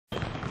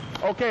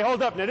Okay,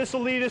 hold up. Now this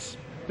will lead us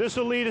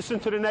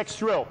into the next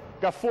drill.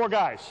 Got 4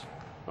 guys.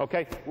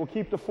 Okay, we'll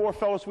keep the 4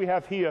 fellas we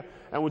have here,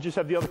 and we'll just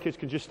have the other kids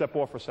can just step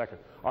off for a second.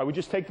 All right, we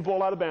just take the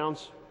ball out of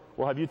bounds.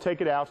 We'll have you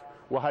take it out.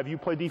 We'll have you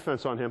play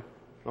defense on him.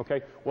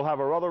 Okay, we'll have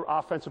our other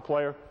offensive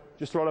player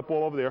just throw that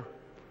ball over there.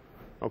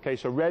 Okay,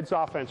 so red's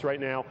offense right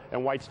now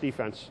and white's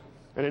defense.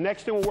 And the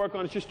next thing we'll work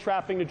on is just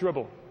trapping the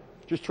dribble.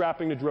 Just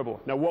trapping the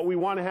dribble. Now what we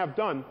want to have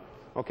done,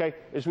 okay,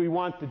 is we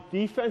want the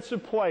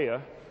defensive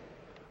player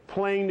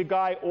playing the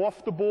guy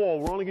off the ball.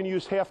 We're only going to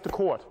use half the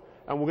court.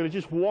 And we're going to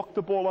just walk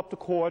the ball up the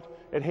court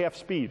at half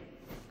speed.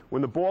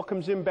 When the ball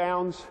comes in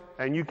bounds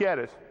and you get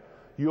it,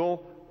 you'll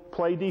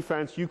play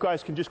defense. You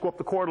guys can just go up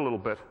the court a little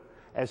bit.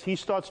 As he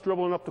starts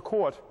dribbling up the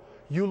court,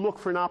 you look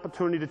for an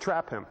opportunity to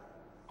trap him.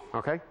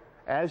 Okay?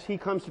 As he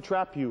comes to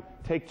trap you,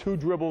 take 2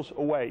 dribbles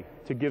away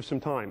to give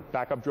some time.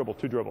 Back up dribble,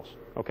 2 dribbles.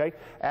 Okay?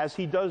 As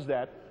he does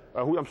that,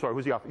 I'm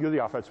sorry, you're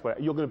the offensive player.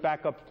 You're going to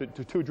back up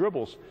to 2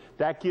 dribbles.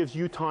 That gives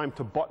you time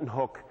to button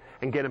hook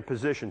and get in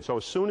position. So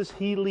as soon as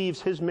he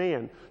leaves his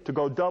man to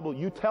go double,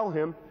 you tell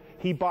him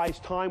he buys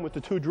time with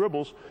the 2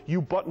 dribbles.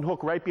 You button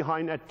hook right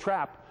behind that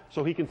trap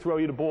so he can throw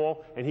you the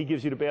ball and he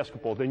gives you the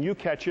basketball. Then you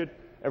catch it,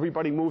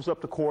 everybody moves up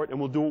the court, and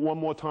we'll do it one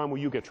more time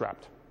where you get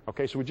trapped.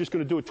 Okay, so we're just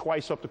going to do it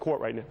twice up the court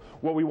right now.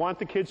 What we want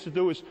the kids to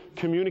do is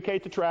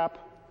communicate the trap.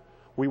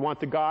 We want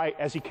the guy,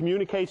 as he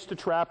communicates the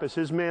trap, as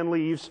his man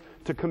leaves,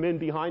 to come in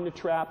behind the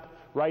trap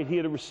right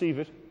here to receive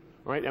it.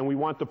 Right? And we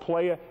want the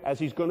player, as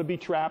he's going to be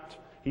trapped,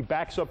 he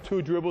backs up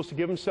 2 dribbles to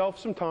give himself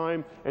some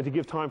time and to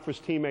give time for his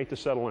teammate to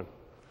settle in.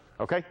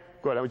 Okay?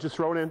 Good. I would just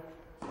throw it in.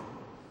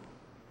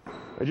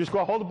 And just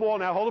go, hold the ball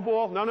now, hold the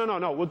ball.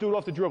 No. We'll do it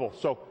off the dribble.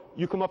 So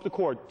you come up the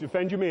court,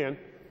 defend your man.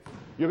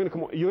 You're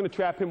going to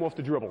trap him off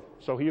the dribble.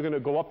 So you're going to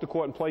go up the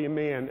court and play your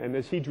man, and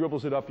as he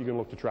dribbles it up, you're going to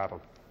look to trap him.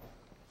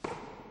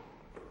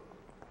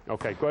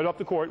 Okay, go ahead up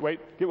the court. Wait,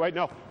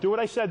 no. Do what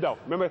I said, though.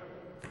 Remember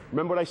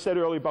what I said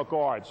earlier about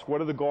guards.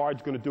 What are the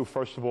guards going to do,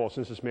 first of all,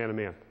 since it's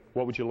man-to-man?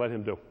 What would you let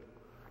him do?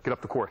 Get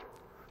up the court.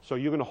 So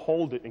you're going to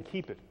hold it and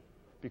keep it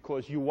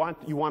because you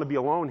want to be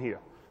alone here.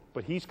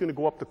 But he's going to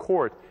go up the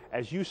court.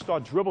 As you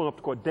start dribbling up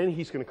the court, then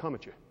he's going to come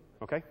at you.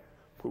 Okay?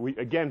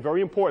 Again,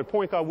 very important.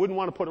 Point guard wouldn't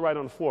want to put it right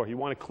on the floor. You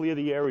want to clear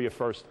the area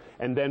first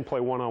and then play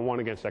one-on-one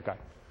against that guy.